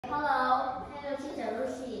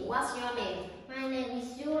What's your name? My name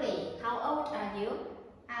is Julie. How old are you?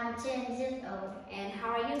 I'm 10 years old. And how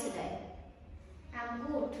are you today? I'm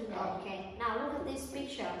good today. Okay, now look at this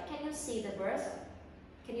picture. Can you see the birds?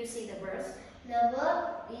 Can you see the birds? The bird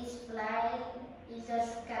is flying in the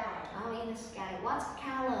sky. Oh, in the sky. What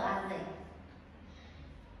color are they?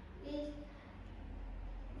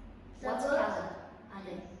 What color are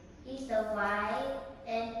they? It's the white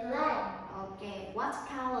and black. Okay, what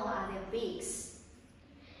color are their beaks?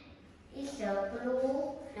 It's the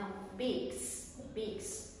blue. No, beaks.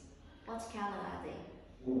 Beaks. What color are they?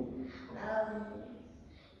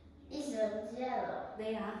 It's the yellow.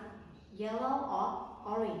 They are yellow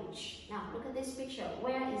or orange. Now look at this picture.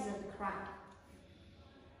 Where is the crab?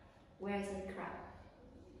 Where is the crab?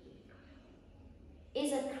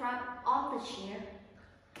 Is the crab on the chair?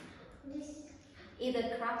 Is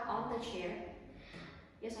the crab on the chair?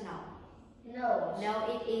 Yes or no? No. No,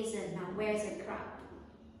 it isn't. Now where is the crab?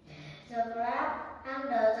 The crab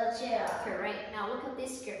under the chair. Correct. Now look at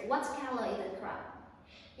this girl. What color is the crab?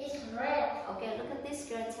 It's red. Okay, look at this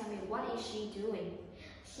girl. Tell me, what is she doing?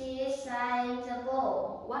 She is like the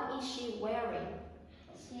ball. What is she wearing?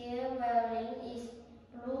 She is wearing is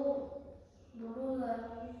blue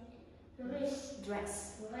Dress.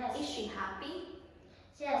 dress. Is she happy?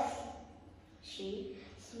 Yes. She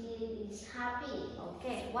is happy.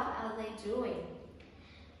 Okay, what are they doing?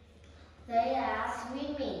 They are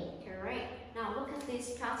swimming. Correct. Now look at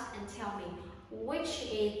this cut and tell me, which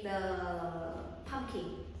is the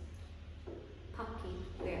pumpkin? Pumpkin,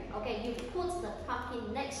 where? Okay, you put the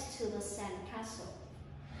pumpkin next to the sandcastle.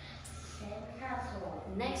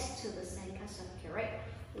 Sandcastle. Next to the sandcastle, correct.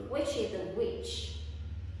 Which is the witch?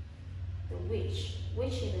 The witch.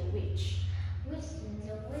 Which is the witch? Which is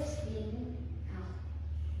the witch in?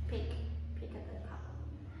 Pick at the cup.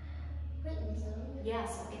 Which is the? Yes,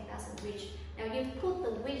 okay, that's the witch. Now you put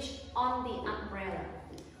the witch on the umbrella.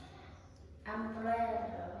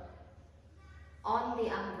 Umbrella. On the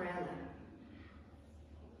umbrella.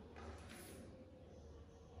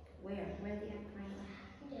 Where? Where the umbrella?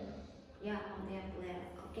 Yeah, on the umbrella.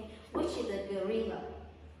 Okay. Which is the gorilla?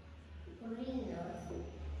 Gorilla.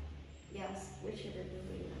 Yes, which is the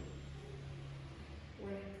gorilla?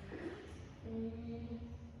 Where?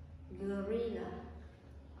 Gorilla.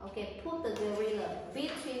 Okay, put the gorilla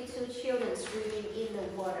between two children swimming in the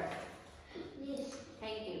water. Yes.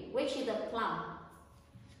 Thank you. Which is the plum?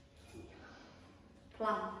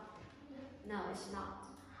 Plum. No, it's not.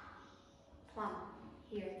 Plum.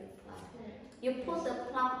 Here, the plum. You put the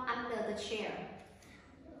plum under the chair.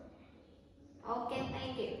 Okay,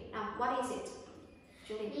 thank you. Now, what is it?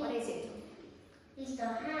 Julie, what is it? It's the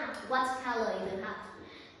hat. What color is the hat?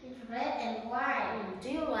 It's red and white. Do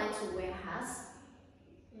you like to wear hats?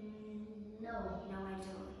 No. No, I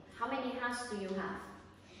don't. How many hats do you have?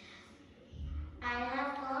 I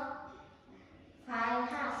have got 5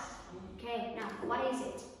 hats. Okay, now what is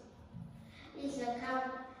it? It's a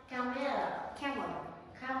camera. Camera.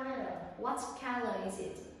 What color is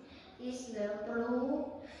it? It's the blue,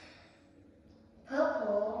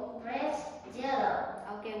 purple, red, yellow.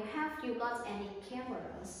 Okay, have you got any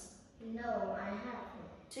cameras? No, I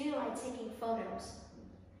haven't. Do you like taking photos?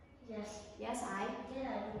 Yes. Yes, I.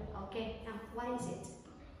 Yeah. Okay, now what is it?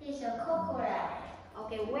 It's a crocodile.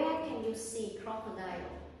 Okay, where can you see crocodile?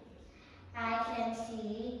 I can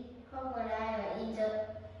see crocodile in the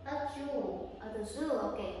zoo. At the zoo,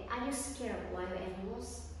 okay. Are you scared of wild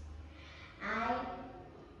animals?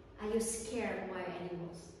 Are you scared of wild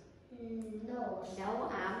animals? No. No,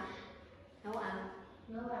 I'm. No,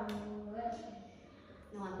 I'm not.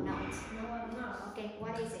 No, I'm not. No, I'm not. Okay,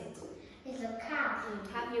 what is it? It's a cat.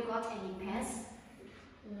 Have you got any pets?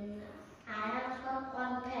 I have got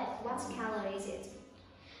 1 pet. What color is it?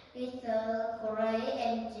 It's gray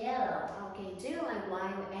and yellow. Okay, do you like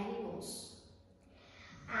wild animals?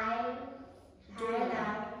 I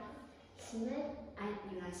like snake.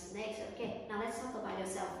 You like snakes? Okay, now let's talk about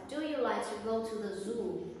yourself. Do you like to go to the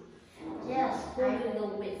zoo? Yes. Who do you go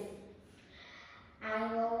with? I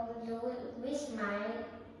go with my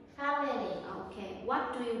family. Okay,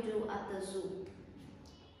 what do you do at the zoo?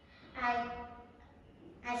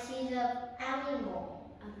 I see the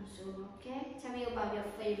animal. At the zoo, okay. Tell me about your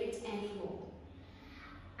favorite animal.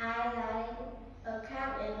 I like a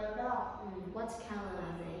cat and a dog. What color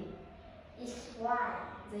are they? It's white.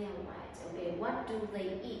 They are white. Okay, what do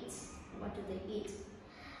they eat? What do they eat?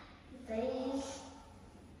 They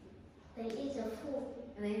eat the food.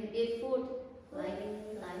 They eat food like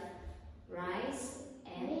rice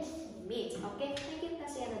and meat. Okay, thank you.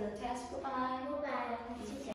 That's the end of the test. Goodbye. Goodbye.